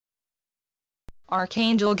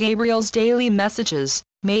Archangel Gabriel's Daily Messages,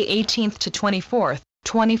 May 18 to 24,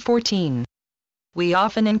 2014. We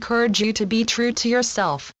often encourage you to be true to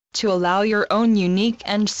yourself, to allow your own unique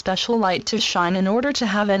and special light to shine in order to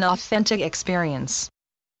have an authentic experience.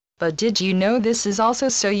 But did you know this is also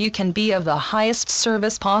so you can be of the highest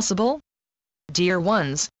service possible? Dear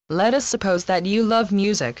ones, let us suppose that you love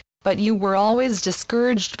music, but you were always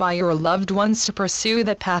discouraged by your loved ones to pursue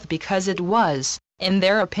that path because it was, in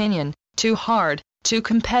their opinion, too hard, too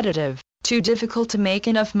competitive, too difficult to make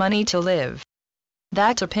enough money to live.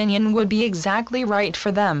 That opinion would be exactly right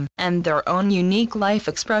for them and their own unique life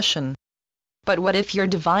expression. But what if your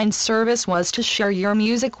divine service was to share your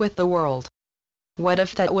music with the world? What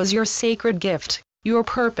if that was your sacred gift, your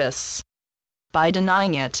purpose? By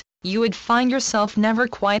denying it, you would find yourself never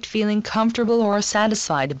quite feeling comfortable or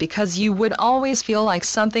satisfied because you would always feel like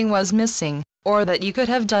something was missing, or that you could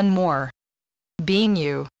have done more. Being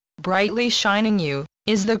you, brightly shining you,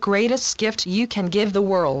 is the greatest gift you can give the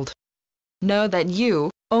world. Know that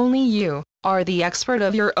you, only you, are the expert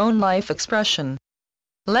of your own life expression.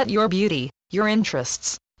 Let your beauty, your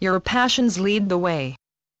interests, your passions lead the way.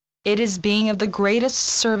 It is being of the greatest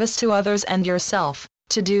service to others and yourself,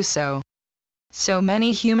 to do so. So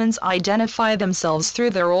many humans identify themselves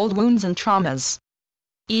through their old wounds and traumas.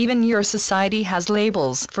 Even your society has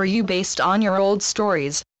labels for you based on your old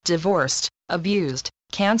stories: divorced, abused,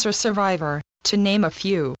 cancer survivor, to name a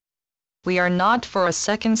few. We are not for a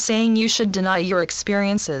second saying you should deny your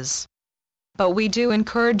experiences. But we do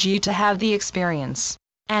encourage you to have the experience,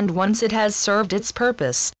 and once it has served its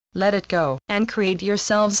purpose, let it go and create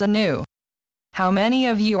yourselves anew. How many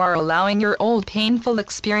of you are allowing your old painful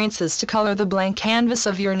experiences to color the blank canvas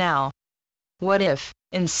of your now? What if,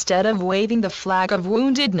 instead of waving the flag of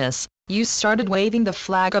woundedness, you started waving the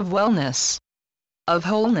flag of wellness, of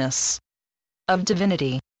wholeness, of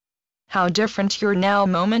divinity? How different your now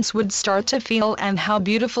moments would start to feel, and how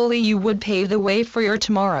beautifully you would pave the way for your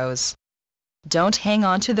tomorrows. Don't hang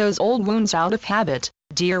on to those old wounds out of habit,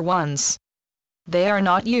 dear ones. They are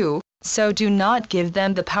not you, so do not give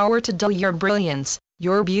them the power to dull your brilliance,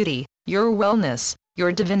 your beauty, your wellness,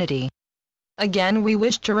 your divinity. Again, we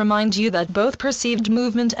wish to remind you that both perceived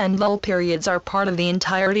movement and lull periods are part of the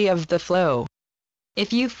entirety of the flow.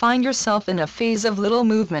 If you find yourself in a phase of little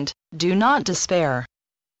movement, do not despair.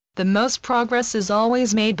 The most progress is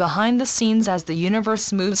always made behind the scenes as the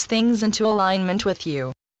universe moves things into alignment with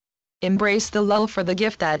you. Embrace the lull for the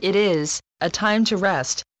gift that it is, a time to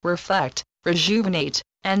rest, reflect, rejuvenate,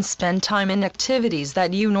 and spend time in activities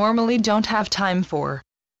that you normally don't have time for.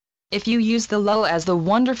 If you use the lull as the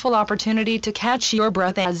wonderful opportunity to catch your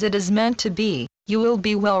breath as it is meant to be, you will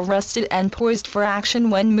be well rested and poised for action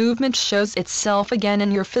when movement shows itself again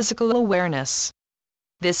in your physical awareness.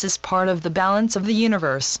 This is part of the balance of the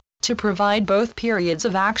universe, to provide both periods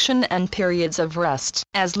of action and periods of rest,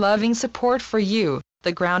 as loving support for you,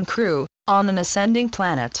 the ground crew, on an ascending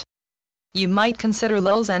planet. You might consider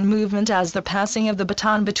lulls and movement as the passing of the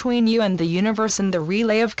baton between you and the universe in the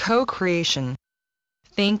relay of co-creation.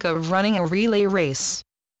 Think of running a relay race.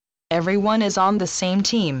 Everyone is on the same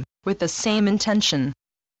team, with the same intention.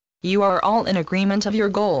 You are all in agreement of your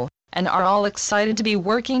goal, and are all excited to be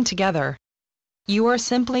working together. You are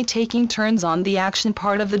simply taking turns on the action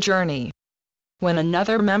part of the journey. When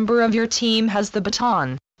another member of your team has the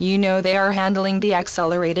baton, you know they are handling the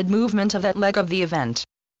accelerated movement of that leg of the event.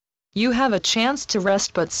 You have a chance to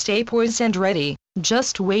rest but stay poised and ready,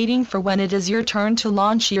 just waiting for when it is your turn to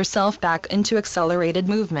launch yourself back into accelerated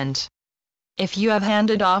movement. If you have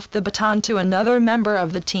handed off the baton to another member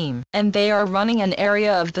of the team, and they are running an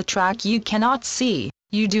area of the track you cannot see,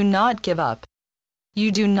 you do not give up. You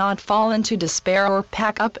do not fall into despair or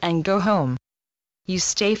pack up and go home. You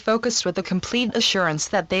stay focused with the complete assurance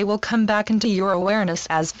that they will come back into your awareness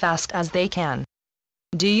as fast as they can.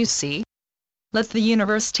 Do you see? Let the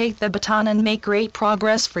universe take the baton and make great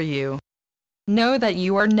progress for you. Know that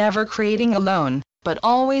you are never creating alone, but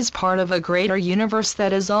always part of a greater universe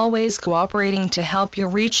that is always cooperating to help you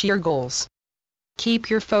reach your goals. Keep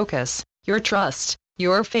your focus, your trust,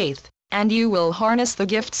 your faith, and you will harness the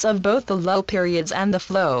gifts of both the lull periods and the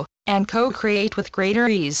flow, and co-create with greater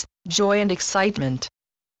ease, joy and excitement.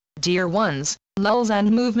 Dear ones, lulls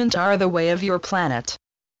and movement are the way of your planet.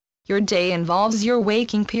 Your day involves your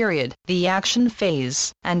waking period, the action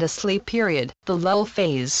phase, and a sleep period, the lull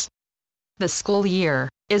phase. The school year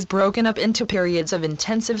is broken up into periods of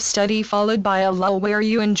intensive study followed by a lull where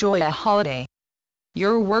you enjoy a holiday.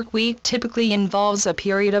 Your work week typically involves a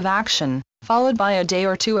period of action, followed by a day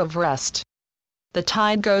or two of rest. The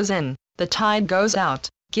tide goes in, the tide goes out,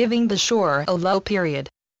 giving the shore a lull period.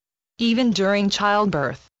 Even during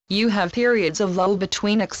childbirth, you have periods of lull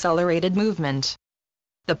between accelerated movement.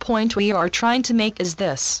 The point we are trying to make is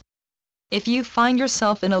this. If you find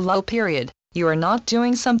yourself in a lull period, you are not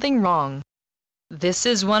doing something wrong. This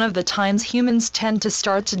is one of the times humans tend to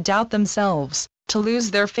start to doubt themselves, to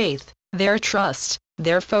lose their faith, their trust,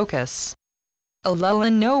 their focus. A lull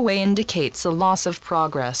in no way indicates a loss of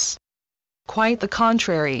progress. Quite the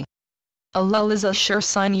contrary. A lull is a sure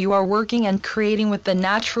sign you are working and creating with the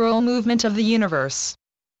natural movement of the universe.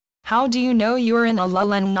 How do you know you are in a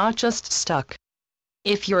lull and not just stuck?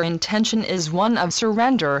 If your intention is one of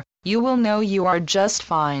surrender, you will know you are just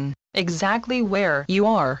fine, exactly where you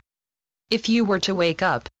are. If you were to wake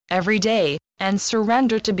up every day and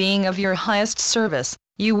surrender to being of your highest service,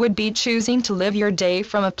 you would be choosing to live your day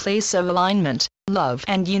from a place of alignment, love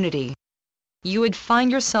and unity. You would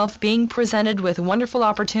find yourself being presented with wonderful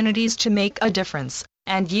opportunities to make a difference,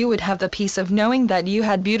 and you would have the peace of knowing that you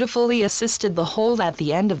had beautifully assisted the whole at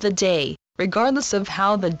the end of the day, regardless of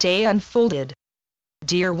how the day unfolded.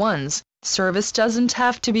 Dear ones, service doesn't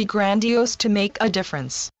have to be grandiose to make a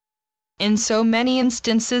difference. In so many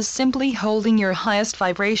instances, simply holding your highest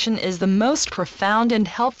vibration is the most profound and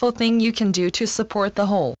helpful thing you can do to support the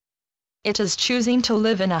whole. It is choosing to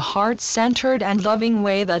live in a heart-centered and loving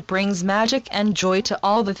way that brings magic and joy to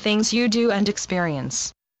all the things you do and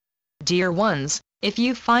experience. Dear ones, if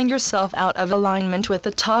you find yourself out of alignment with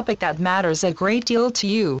the topic that matters a great deal to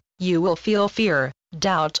you, you will feel fear,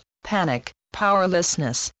 doubt, panic,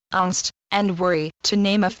 powerlessness, angst, and worry, to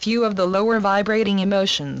name a few of the lower vibrating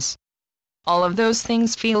emotions. All of those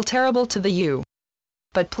things feel terrible to the you.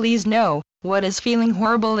 But please know, what is feeling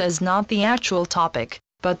horrible is not the actual topic,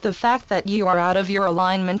 but the fact that you are out of your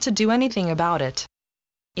alignment to do anything about it.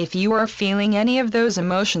 If you are feeling any of those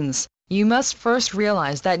emotions, you must first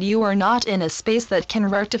realize that you are not in a space that can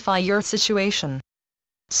rectify your situation.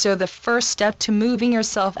 So the first step to moving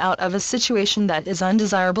yourself out of a situation that is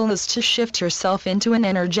undesirable is to shift yourself into an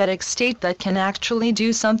energetic state that can actually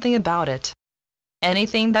do something about it.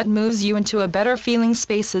 Anything that moves you into a better feeling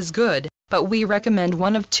space is good, but we recommend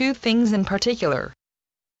one of two things in particular.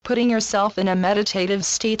 Putting yourself in a meditative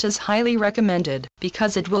state is highly recommended,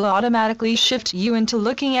 because it will automatically shift you into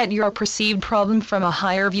looking at your perceived problem from a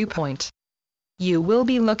higher viewpoint. You will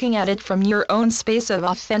be looking at it from your own space of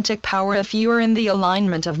authentic power if you are in the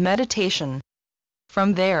alignment of meditation.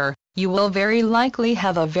 From there, you will very likely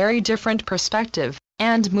have a very different perspective,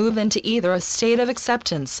 and move into either a state of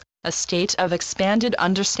acceptance, a state of expanded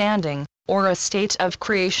understanding, or a state of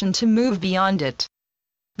creation to move beyond it.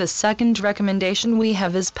 The second recommendation we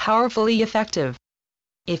have is powerfully effective.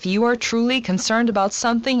 If you are truly concerned about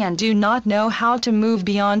something and do not know how to move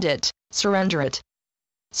beyond it, surrender it.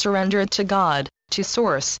 Surrender it to God, to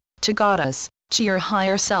Source, to Goddess, to your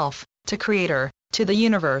higher self, to Creator, to the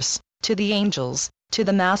universe, to the angels, to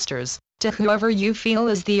the masters, to whoever you feel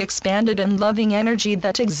is the expanded and loving energy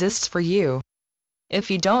that exists for you. If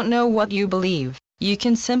you don't know what you believe, you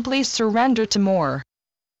can simply surrender to more.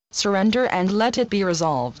 Surrender and let it be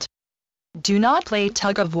resolved. Do not play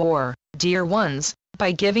tug of war, dear ones,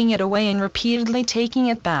 by giving it away and repeatedly taking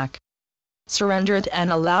it back. Surrender it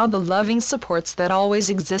and allow the loving supports that always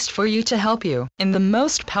exist for you to help you, in the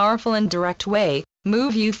most powerful and direct way,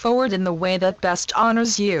 move you forward in the way that best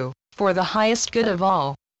honors you, for the highest good of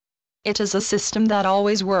all. It is a system that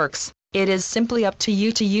always works, it is simply up to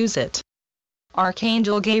you to use it.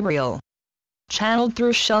 Archangel Gabriel. Channeled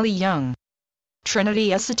through Shelley Young.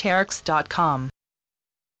 TrinityEsoterics.com